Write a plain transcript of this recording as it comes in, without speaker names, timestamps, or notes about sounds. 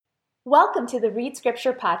Welcome to the Read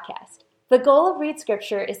Scripture podcast. The goal of Read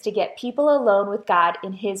Scripture is to get people alone with God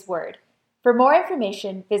in His Word. For more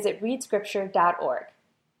information, visit readscripture.org.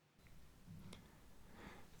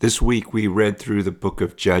 This week we read through the book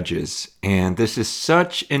of Judges, and this is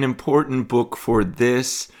such an important book for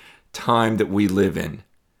this time that we live in.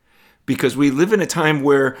 Because we live in a time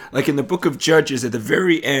where, like in the book of Judges, at the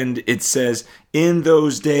very end, it says, "In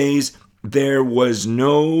those days there was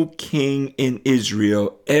no king in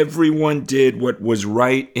Israel. Everyone did what was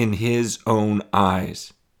right in his own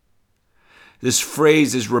eyes." This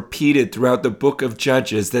phrase is repeated throughout the book of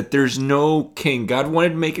Judges, that there's no king. God wanted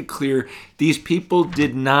to make it clear these people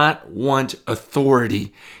did not want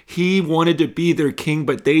authority. He wanted to be their king,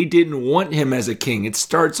 but they didn't want him as a king. It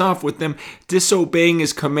starts off with them disobeying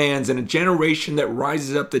his commands and a generation that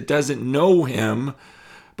rises up that doesn't know him.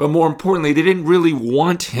 But more importantly, they didn't really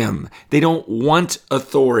want him. They don't want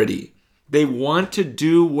authority. They want to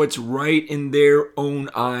do what's right in their own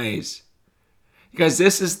eyes. Guys,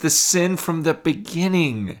 this is the sin from the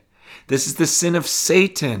beginning. This is the sin of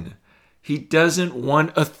Satan. He doesn't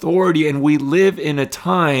want authority, and we live in a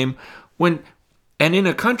time and in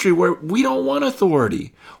a country where we don't want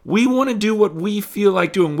authority. We want to do what we feel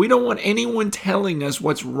like doing. We don't want anyone telling us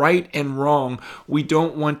what's right and wrong. We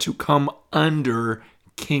don't want to come under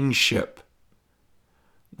kingship.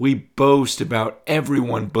 We boast about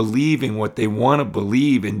everyone believing what they want to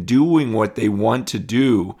believe and doing what they want to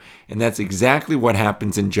do. And that's exactly what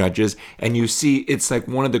happens in Judges. And you see, it's like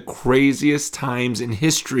one of the craziest times in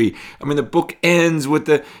history. I mean, the book ends with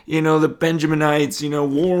the Benjaminites,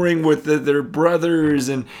 warring with their brothers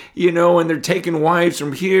and they're taking wives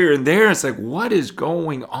from here and there. It's like, what is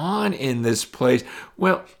going on in this place?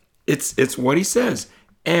 Well, it's what he says.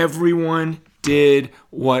 Everyone did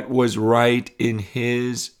what was right in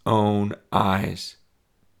his own eyes.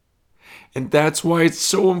 And that's why it's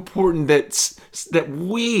so important that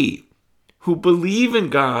we who believe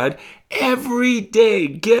in God every day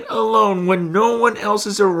get alone when no one else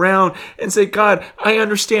is around and say, God, I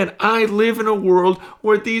understand I live in a world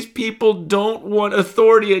where these people don't want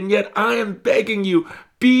authority, and yet I am begging you,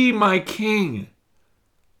 be my king.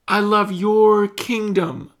 I love your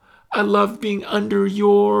kingdom. I love being under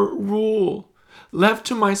your rule. Left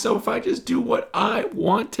to myself, if I just do what I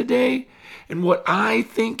want today and what I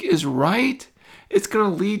think is right, it's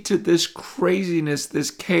going to lead to this craziness,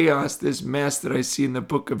 this chaos, this mess that I see in the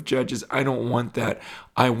book of Judges. I don't want that.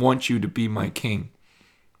 I want you to be my king.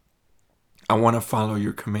 I want to follow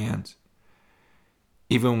your commands,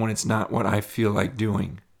 even when it's not what I feel like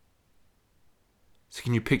doing. So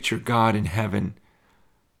can you picture God in heaven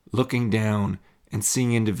looking down and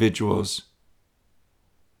seeing individuals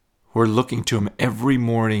who are looking to him every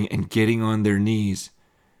morning and getting on their knees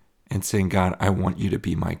and saying, God, I want you to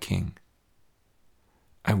be my king.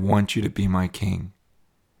 I want you to be my king.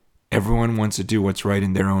 Everyone wants to do what's right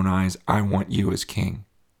in their own eyes. I want you as king.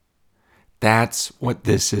 That's what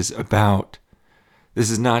this is about. This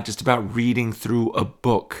is not just about reading through a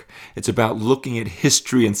book. It's about looking at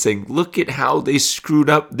history and saying, look at how they screwed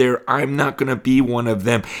up there. I'm not going to be one of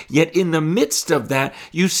them. Yet in the midst of that,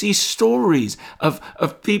 you see stories of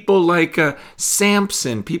people like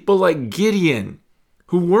Samson, people like Gideon,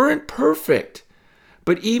 who weren't perfect.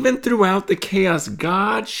 But even throughout the chaos,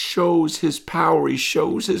 God shows his power. He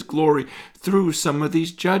shows his glory through some of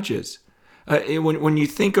these judges. When you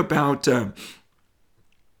think about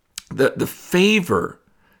the favor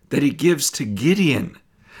that he gives to Gideon.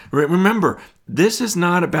 Remember, this is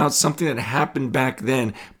not about something that happened back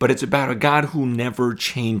then, but it's about a God who never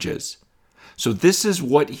changes. So this is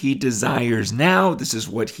what he desires now. This is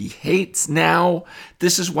what he hates now.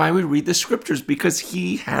 This is why we read the scriptures, because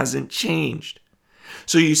he hasn't changed.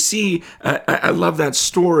 So you see, I love that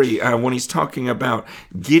story when he's talking about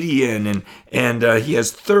Gideon and he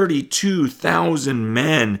has 32,000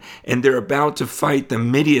 men and they're about to fight the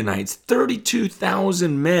Midianites.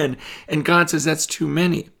 32,000 men, and God says that's too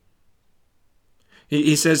many.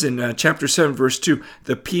 He says in chapter 7, verse 2,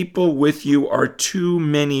 the people with you are too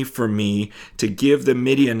many for me to give the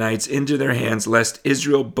Midianites into their hands, lest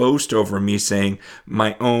Israel boast over me, saying,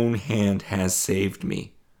 my own hand has saved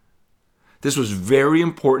me. This was very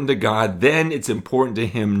important to God then. It's important to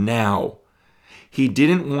him now. He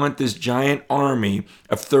didn't want this giant army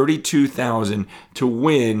of 32,000 to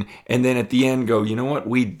win and then at the end go, you know what?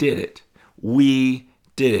 We did it. We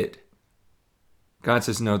did it. God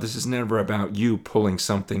says, no, this is never about you pulling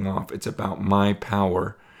something off. It's about my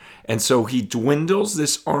power. And so he dwindles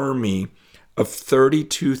this army of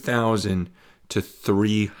 32,000 to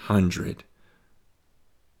 300.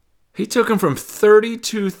 He took them from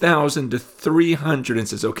 32,000 to 300 and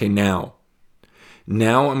says, okay, now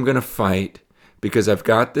Now I'm going to fight because I've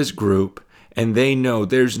got this group, and they know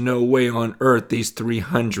there's no way on earth these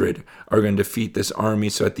 300 are going to defeat this army.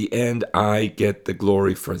 So at the end, I get the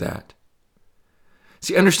glory for that.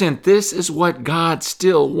 See, understand, this is what God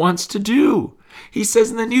still wants to do. He says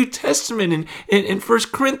in the New Testament, in 1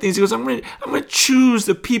 Corinthians, he goes, I'm going to choose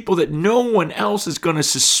the people that no one else is going to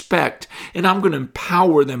suspect, and I'm going to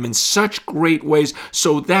empower them in such great ways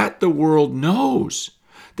so that the world knows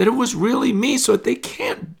that it was really me, so that they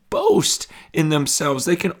can't boast in themselves.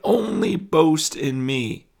 They can only boast in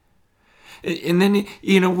me. And then,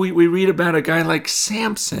 we read about a guy like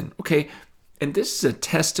Samson, okay? And this is a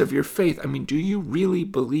test of your faith. I mean, do you really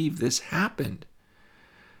believe this happened?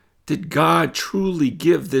 Did God truly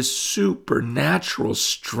give this supernatural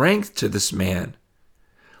strength to this man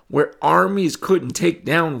where armies couldn't take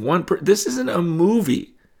down one person? This isn't a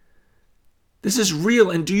movie. This is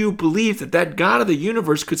real. And do you believe that God of the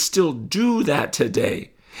universe could still do that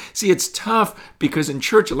today? See, it's tough because in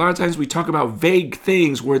church, a lot of times we talk about vague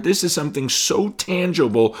things where this is something so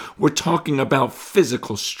tangible. We're talking about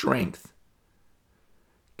physical strength.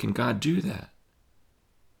 Can God do that?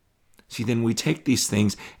 See, then we take these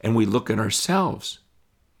things and we look at ourselves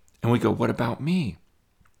and we go, what about me?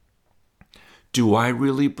 Do I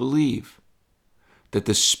really believe that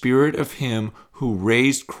the Spirit of Him who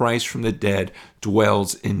raised Christ from the dead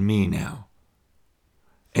dwells in me now?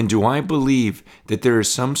 And do I believe that there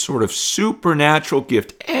is some sort of supernatural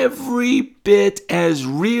gift, every bit as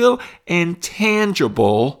real and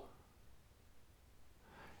tangible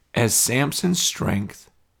as Samson's strength?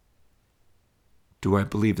 Do I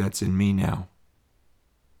believe that's in me now?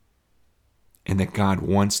 And that God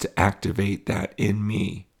wants to activate that in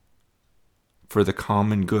me for the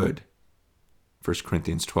common good. 1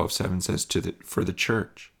 Corinthians 12:7 says for the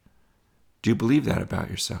church. Do you believe that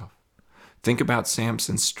about yourself? Think about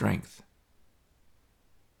Samson's strength.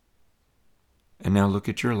 And now look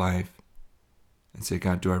at your life and say,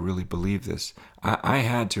 God, do I really believe this? I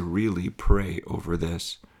had to really pray over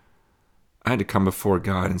this. I had to come before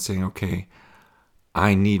God and say, okay,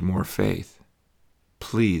 I need more faith.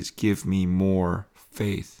 Please give me more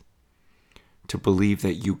faith to believe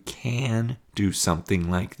that you can do something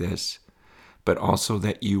like this, but also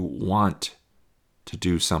that you want to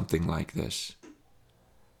do something like this.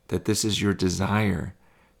 That this is your desire,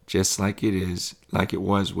 just like it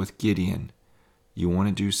was with Gideon. You want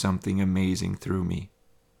to do something amazing through me.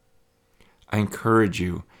 I encourage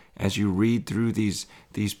you, as you read through these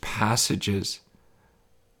passages,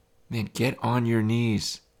 man, get on your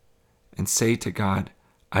knees and say to God,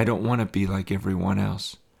 I don't want to be like everyone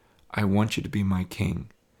else. I want you to be my king.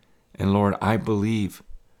 And Lord, I believe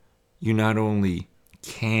you not only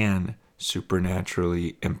can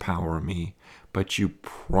supernaturally empower me, but you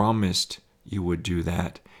promised you would do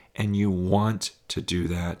that, and you want to do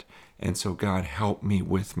that. And so, God, help me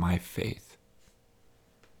with my faith.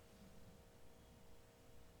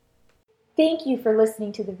 Thank you for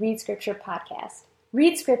listening to the Read Scripture podcast.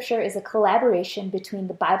 Read Scripture is a collaboration between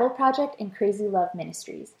the Bible Project and Crazy Love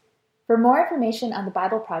Ministries. For more information on the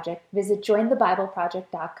Bible Project, visit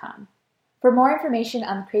jointhebibleproject.com. For more information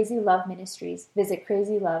on Crazy Love Ministries, visit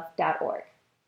crazylove.org.